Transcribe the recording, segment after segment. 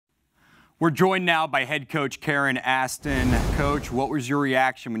We're joined now by head coach Karen Aston. Coach, what was your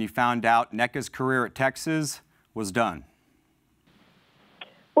reaction when you found out Nneka's career at Texas was done?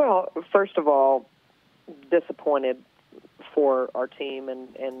 Well, first of all, disappointed for our team and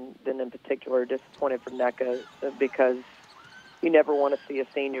then in particular disappointed for Nneka because you never want to see a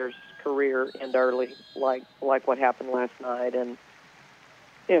senior's career end early like what happened last night. And,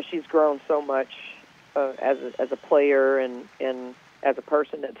 you know, she's grown so much as a player and as a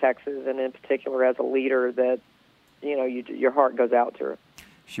person at Texas, and in particular as a leader, that, you know, your heart goes out to her.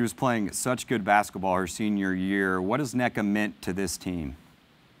 She was playing such good basketball her senior year. What has Nneka meant to this team?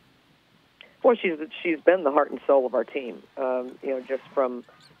 Well, she's been the heart and soul of our team. You know, just from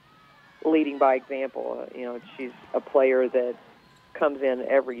leading by example. You know, she's a player that comes in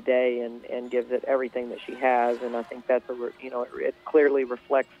every day and gives it everything that she has, and I think that's it clearly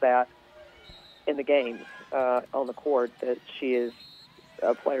reflects that in the games on the court, that she is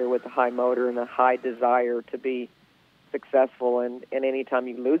a player with a high motor and a high desire to be successful. And anytime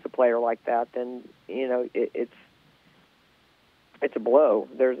you lose a player like that, then, you know, it's a blow.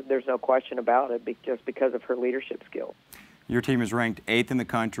 There's no question about it, just because of her leadership skills. Your team is ranked 8th in the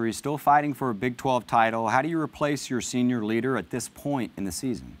country, still fighting for a Big 12 title. How do you replace your senior leader at this point in the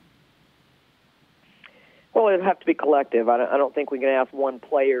season? Well, it'd have to be collective. I don't think we can ask one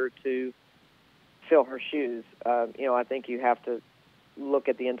player to fill her shoes. You know, I think you have to look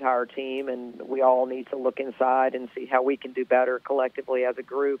at the entire team, and we all need to look inside and see how we can do better collectively as a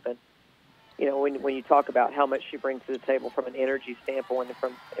group. And, you know, when you talk about how much she brings to the table from an energy standpoint and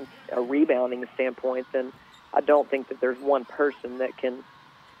from a rebounding standpoint, then I don't think that there's one person that can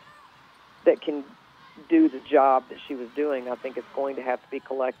do the job that she was doing. I think it's going to have to be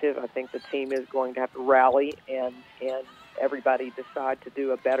collective. I think the team is going to have to rally and everybody decide to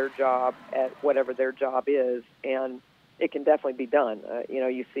do a better job at whatever their job is, and it can definitely be done. You know,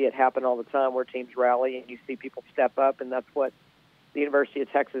 you see it happen all the time where teams rally and you see people step up, and that's what the University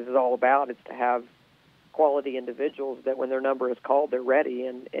of Texas is all about. It's to have quality individuals that when their number is called, they're ready,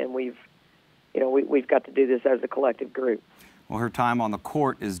 and we've got to do this as a collective group. Well, her time on the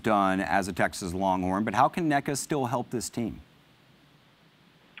court is done as a Texas Longhorn, but how can Nneka still help this team?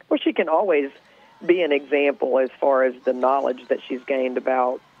 Well, she can always be an example as far as the knowledge that she's gained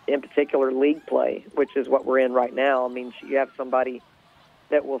about, in particular, league play, which is what we're in right now. I mean, you have somebody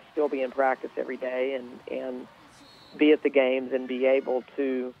that will still be in practice every day and be at the games and be able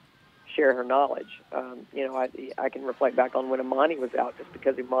to share her knowledge. You know, I can reflect back on when Imani was out, just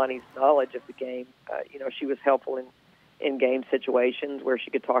because Imani's knowledge of the game. You know, she was helpful in game situations where she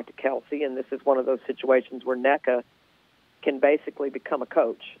could talk to Kelsey, and this is one of those situations where Nneka can basically become a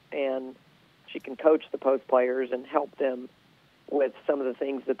coach, and she can coach the post players and help them with some of the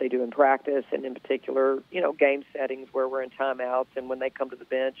things that they do in practice, and in particular, you know, game settings where we're in timeouts, and when they come to the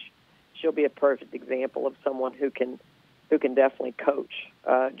bench, she'll be a perfect example of someone who can definitely coach,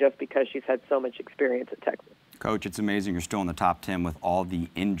 just because she's had so much experience at Texas. Coach, it's amazing you're still in the top 10 with all the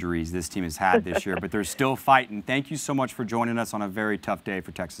injuries this team has had this year, but they're still fighting. Thank you so much for joining us on a very tough day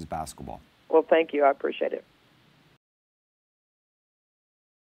for Texas basketball. Well, thank you. I appreciate it.